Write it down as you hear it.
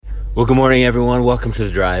Well, good morning, everyone. Welcome to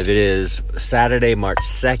The Drive. It is Saturday, March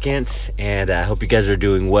 2nd, and I hope you guys are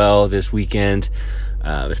doing well this weekend.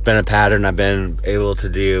 It's been a pattern. I've been able to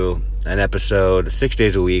do an episode 6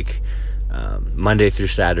 days a week, Monday through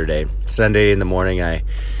Saturday. Sunday in the morning, I'm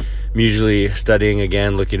usually studying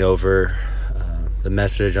again, looking over the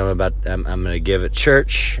message I'm going to give at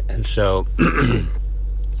church, and so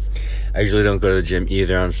I usually don't go to the gym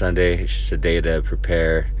either on Sunday. It's just a day to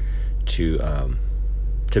prepare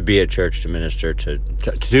to be at church, to minister, to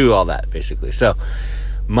do all that, basically. So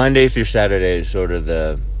Monday through Saturday is sort of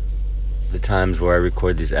the times where I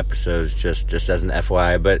record these episodes, just as an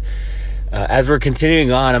FYI. But as we're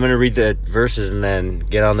continuing on, I'm going to read the verses and then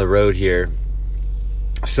get on the road here.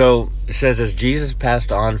 So it says, as Jesus passed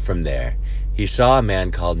on from there, he saw a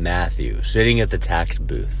man called Matthew sitting at the tax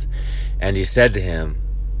booth, and he said to him,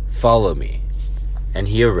 "Follow me." And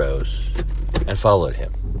he arose and followed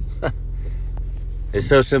him. It's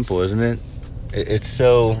so simple, isn't it? It's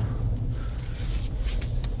so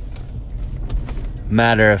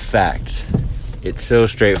matter of fact. It's so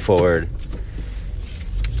straightforward.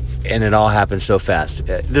 And it all happens so fast.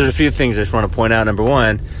 There's a few things I just want to point out. Number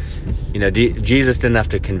one, Jesus didn't have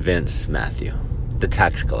to convince Matthew, the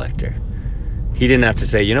tax collector. He didn't have to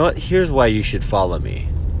say, you know what, here's why you should follow me.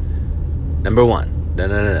 Number one, no.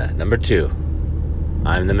 Number two,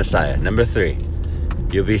 I'm the Messiah. Number three,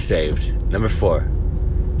 you'll be saved. Number four,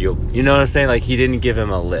 you know what I'm saying? Like, he didn't give him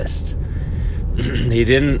a list. He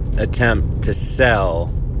didn't attempt to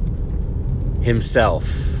sell himself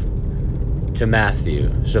to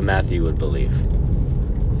Matthew so Matthew would believe.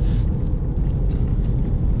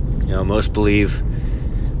 Most believe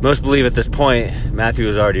at this point Matthew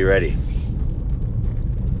was already ready.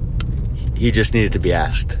 He just needed to be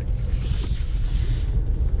asked.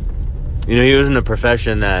 He was in a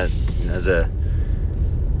profession that,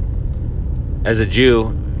 as a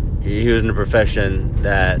Jew, he was in a profession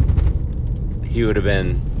that he would have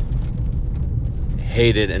been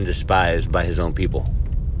hated and despised by his own people.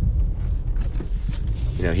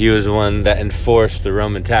 He was the one that enforced the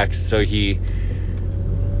Roman tax, so he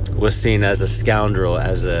was seen as a scoundrel,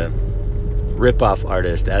 as a rip-off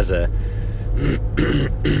artist, as a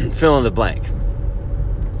fill in the blank.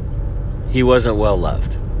 He wasn't well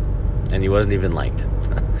loved, and he wasn't even liked.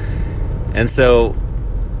 And so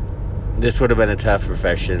this would have been a tough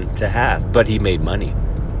profession to have, but he made money.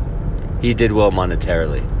 He did well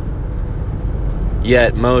monetarily.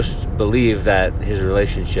 Yet most believe that his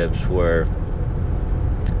relationships were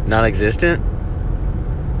non-existent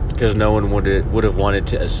because no one would have wanted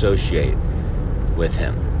to associate with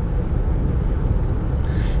him.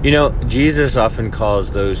 Jesus often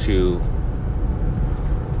calls those who,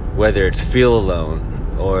 whether it's feel alone,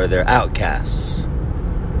 or they're outcasts,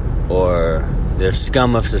 or they're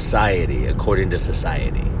scum of society, according to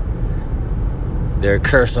society. They're a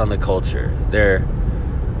curse on the culture. They're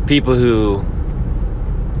people who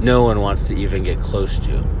no one wants to even get close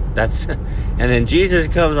to. And then Jesus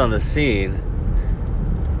comes on the scene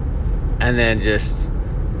and then just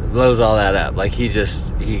blows all that up. Like, he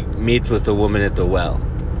meets with the woman at the well.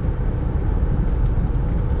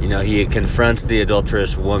 He confronts the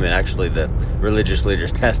adulterous woman. Actually, the religious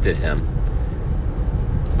leaders tested him.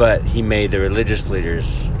 But he made the religious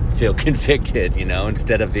leaders feel convicted,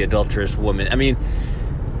 instead of the adulterous woman. I mean,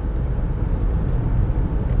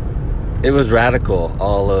 it was radical,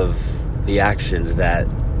 all of the actions that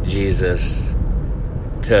Jesus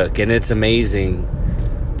took. And it's amazing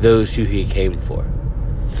those who he came for.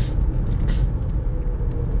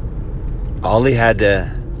 All he had to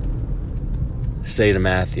say to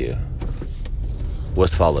Matthew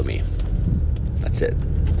was, "Follow me." That's it.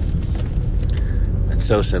 It's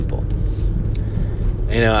so simple.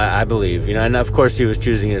 I believe, and of course he was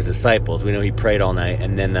choosing his disciples. We know he prayed all night,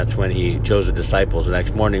 and then that's when he chose the disciples the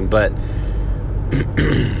next morning. But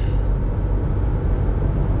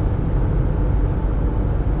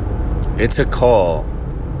it's a call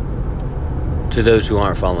to those who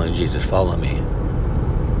aren't following Jesus. Follow me.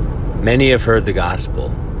 Many have heard the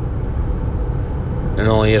gospel, and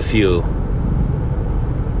only a few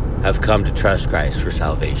have come to trust Christ for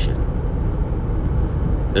salvation.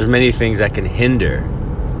 There's many things that can hinder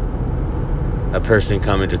a person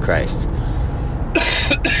coming to Christ.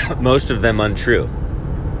 Most of them untrue.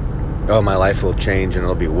 Oh, my life will change and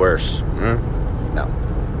it'll be worse. No.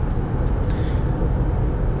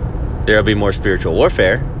 There'll be more spiritual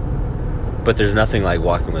warfare, but there's nothing like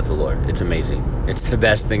walking with the Lord. It's amazing. It's the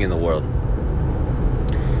best thing in the world.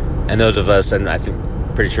 And those of us, and I think,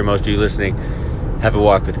 pretty sure most of you listening, have a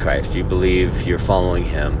walk with Christ. You believe you're following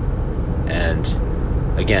him. And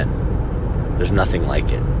again, there's nothing like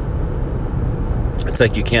it. It's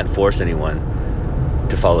like you can't force anyone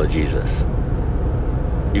to follow Jesus.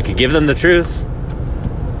 You could give them the truth.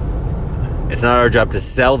 It's not our job to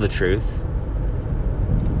sell the truth,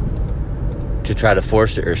 to try to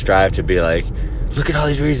force it or strive to be like, look at all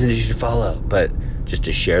these reasons you should follow. But just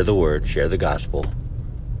to share the word, share the gospel.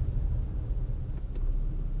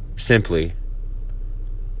 Simply.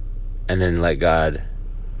 And then let God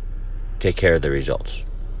take care of the results.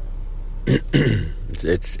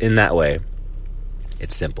 It's in that way.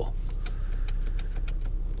 It's simple.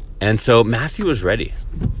 And so Matthew was ready.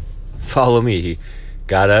 Follow me. He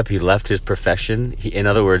got up. He left his profession. In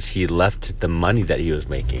other words, he left the money that he was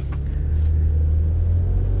making.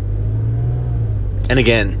 And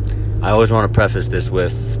again, I always want to preface this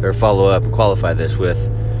with, or follow up, qualify this with,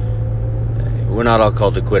 we're not all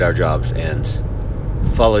called to quit our jobs and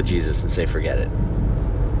follow Jesus and say, forget it.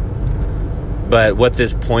 But what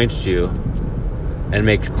this points to and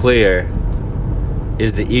makes clear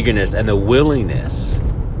is the eagerness and the willingness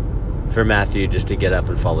for Matthew just to get up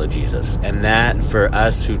and follow Jesus. And that, for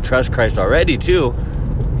us who trust Christ already too,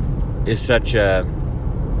 is such a,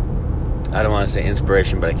 I don't want to say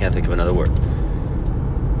inspiration, but I can't think of another word.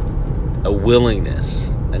 A willingness,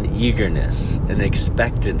 an eagerness, an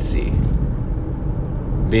expectancy,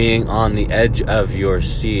 being on the edge of your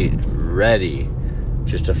seat, ready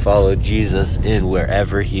just to follow Jesus in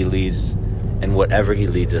wherever he leads and whatever he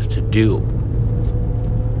leads us to do.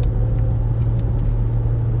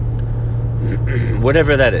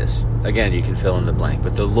 Whatever that is. Again, you can fill in the blank.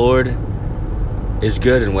 But the Lord is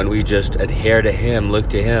good, and when we just adhere to him, look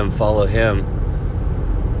to him, follow him,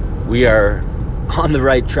 we are on the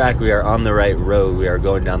right track, we are on the right road, we are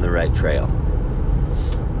going down the right trail.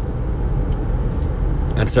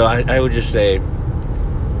 And so I would just say,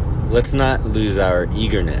 let's not lose our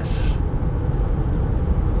eagerness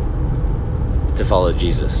to follow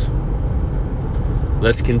Jesus.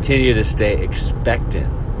 Let's continue to stay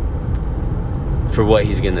expectant for what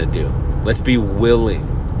he's going to do. Let's be willing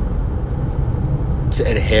to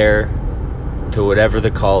adhere to whatever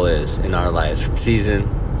the call is in our lives from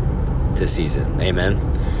season to season. Amen.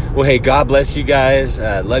 Well, hey, God bless you guys.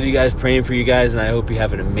 Love you guys, praying for you guys, and I hope you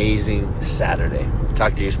have an amazing Saturday.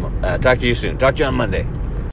 Talk to you soon. Talk to you on Monday.